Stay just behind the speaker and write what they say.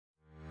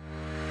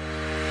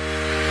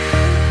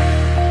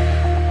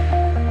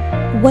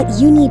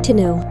What you need to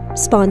know: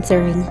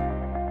 sponsoring.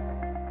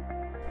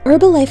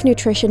 Herbalife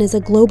Nutrition is a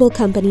global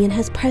company and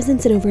has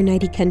presence in over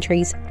 90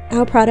 countries.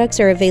 Our products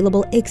are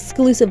available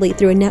exclusively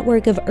through a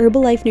network of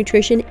Herbalife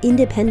Nutrition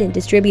independent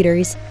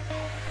distributors.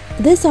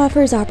 This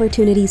offers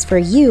opportunities for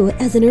you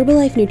as an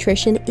Herbalife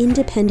Nutrition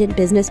independent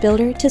business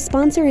builder to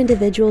sponsor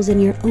individuals in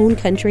your own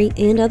country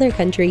and other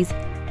countries.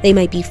 They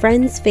might be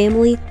friends,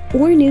 family,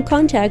 or new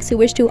contacts who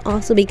wish to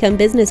also become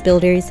business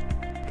builders.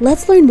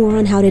 Let's learn more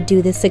on how to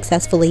do this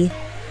successfully.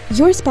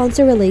 Your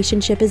sponsor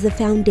relationship is the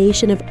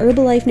foundation of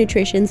Herbalife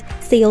Nutrition's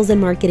sales and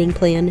marketing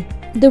plan.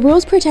 The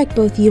rules protect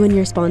both you and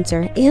your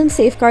sponsor and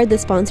safeguard the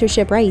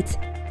sponsorship rights.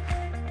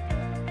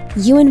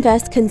 You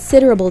invest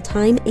considerable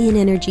time and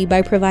energy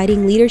by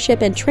providing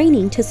leadership and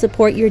training to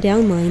support your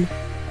downline.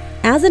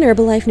 As an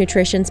Herbalife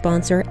Nutrition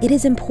sponsor, it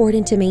is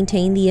important to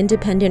maintain the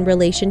independent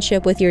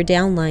relationship with your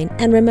downline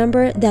and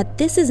remember that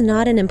this is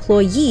not an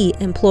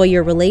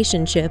employee-employer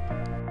relationship.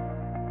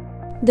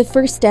 The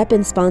first step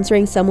in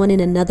sponsoring someone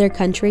in another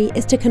country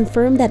is to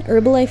confirm that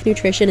Herbalife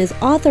Nutrition is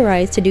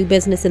authorized to do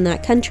business in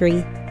that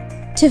country.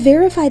 To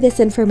verify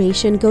this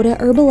information, go to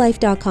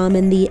Herbalife.com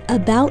in the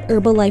About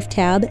Herbalife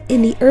tab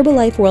in the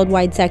Herbalife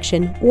Worldwide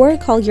section, or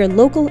call your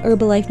local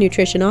Herbalife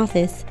Nutrition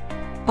office.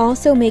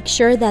 Also, make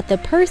sure that the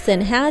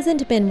person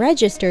hasn't been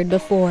registered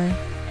before.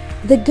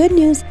 The good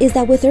news is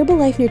that with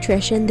Herbalife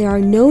Nutrition, there are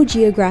no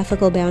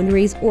geographical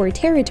boundaries or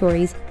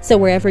territories, so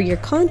wherever your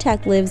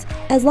contact lives,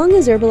 as long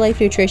as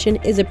Herbalife Nutrition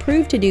is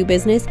approved to do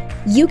business,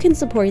 you can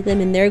support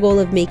them in their goal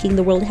of making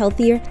the world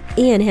healthier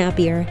and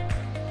happier.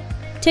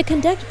 To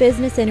conduct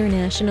business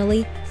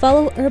internationally,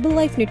 follow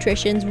Herbalife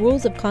Nutrition's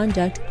rules of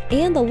conduct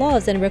and the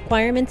laws and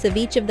requirements of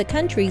each of the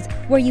countries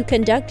where you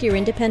conduct your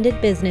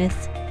independent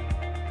business.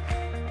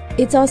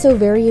 It's also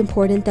very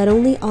important that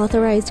only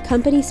authorized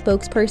company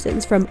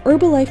spokespersons from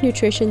Herbalife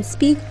Nutrition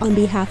speak on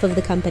behalf of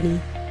the company.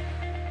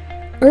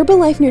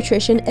 Herbalife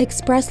Nutrition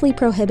expressly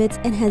prohibits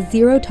and has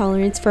zero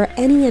tolerance for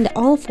any and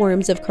all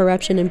forms of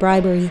corruption and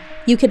bribery.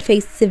 You could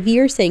face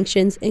severe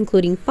sanctions,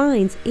 including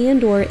fines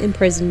and/or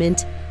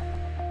imprisonment.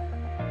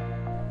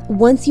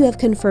 Once you have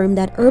confirmed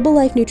that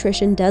Herbalife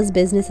Nutrition does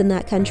business in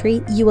that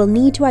country, you will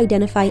need to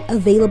identify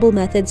available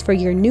methods for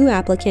your new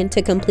applicant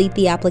to complete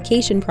the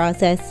application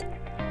process.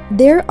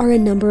 There are a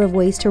number of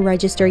ways to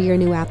register your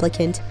new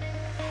applicant.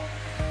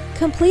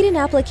 Complete an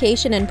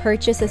application and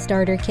purchase a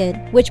starter kit,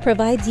 which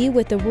provides you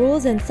with the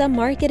rules and some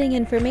marketing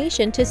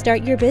information to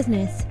start your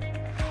business.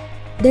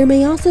 There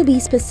may also be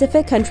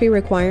specific country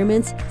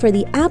requirements for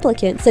the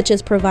applicant, such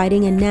as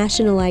providing a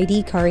national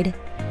ID card.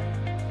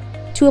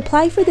 To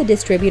apply for the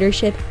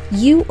distributorship,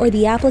 you or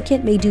the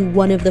applicant may do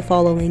one of the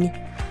following.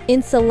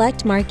 In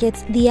select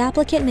markets, the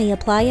applicant may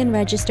apply and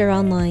register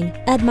online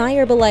at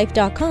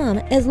myherbalife.com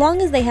as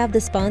long as they have the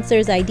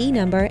sponsor's ID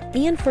number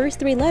and first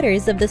three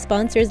letters of the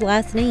sponsor's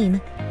last name.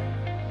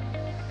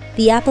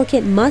 The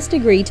applicant must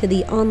agree to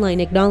the online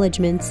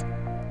acknowledgments.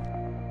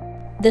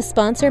 The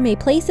sponsor may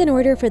place an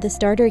order for the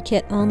starter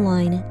kit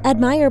online at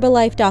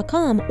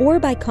myherbalife.com or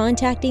by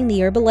contacting the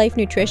Herbalife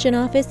Nutrition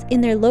office in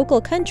their local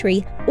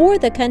country or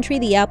the country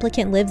the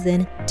applicant lives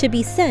in to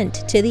be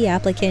sent to the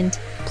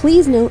applicant.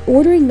 Please note,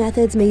 ordering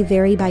methods may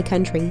vary by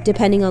country,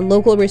 depending on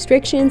local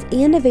restrictions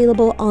and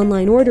available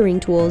online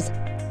ordering tools.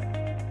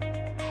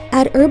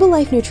 At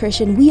Herbalife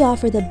Nutrition, we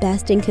offer the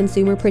best in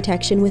consumer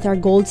protection with our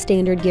gold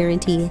standard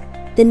guarantee.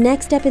 The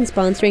next step in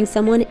sponsoring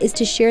someone is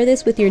to share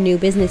this with your new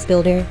business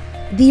builder.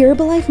 The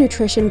Herbalife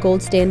Nutrition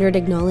Gold Standard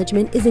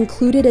Acknowledgement is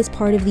included as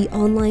part of the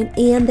online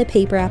and the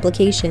paper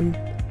application.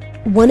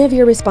 One of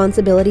your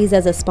responsibilities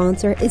as a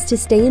sponsor is to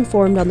stay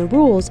informed on the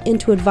rules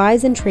and to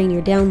advise and train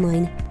your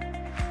downline.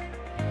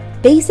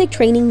 Basic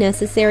training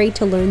necessary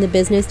to learn the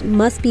business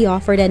must be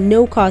offered at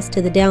no cost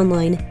to the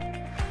downline.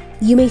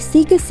 You may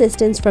seek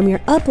assistance from your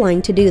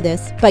upline to do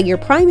this, but your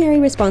primary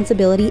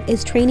responsibility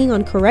is training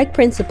on correct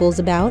principles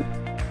about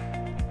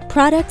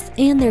products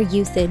and their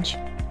usage,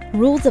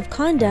 rules of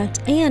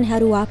conduct and how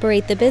to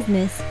operate the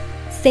business,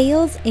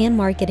 sales and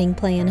marketing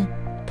plan,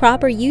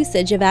 proper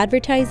usage of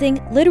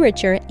advertising,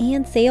 literature,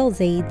 and sales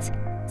aids,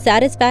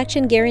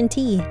 satisfaction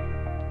guarantee,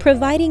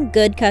 providing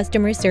good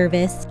customer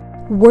service.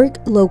 Work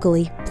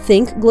locally,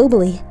 think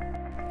globally.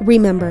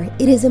 Remember,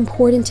 it is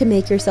important to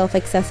make yourself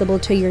accessible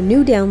to your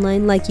new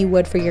downline like you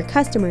would for your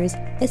customers,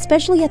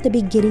 especially at the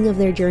beginning of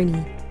their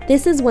journey.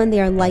 This is when they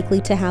are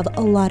likely to have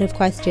a lot of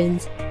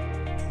questions.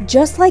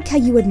 Just like how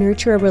you would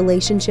nurture a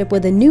relationship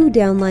with a new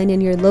downline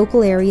in your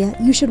local area,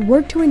 you should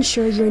work to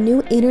ensure your new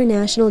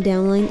international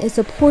downline is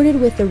supported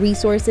with the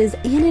resources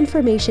and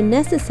information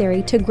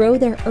necessary to grow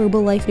their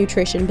Herbalife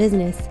Nutrition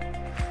business.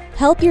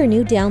 Help your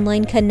new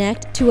downline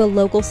connect to a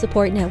local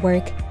support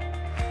network.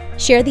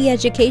 Share the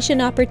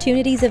education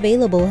opportunities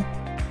available.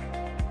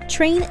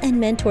 Train and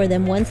mentor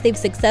them once they've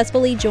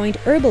successfully joined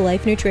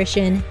Herbalife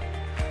Nutrition.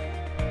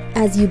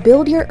 As you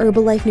build your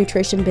Herbalife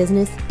Nutrition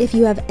business, if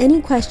you have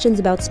any questions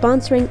about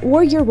sponsoring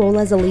or your role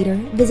as a leader,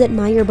 visit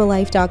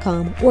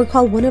myherbalife.com or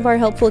call one of our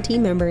helpful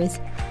team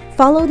members.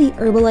 Follow the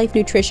Herbalife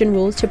Nutrition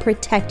rules to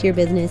protect your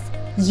business.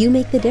 You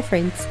make the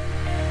difference.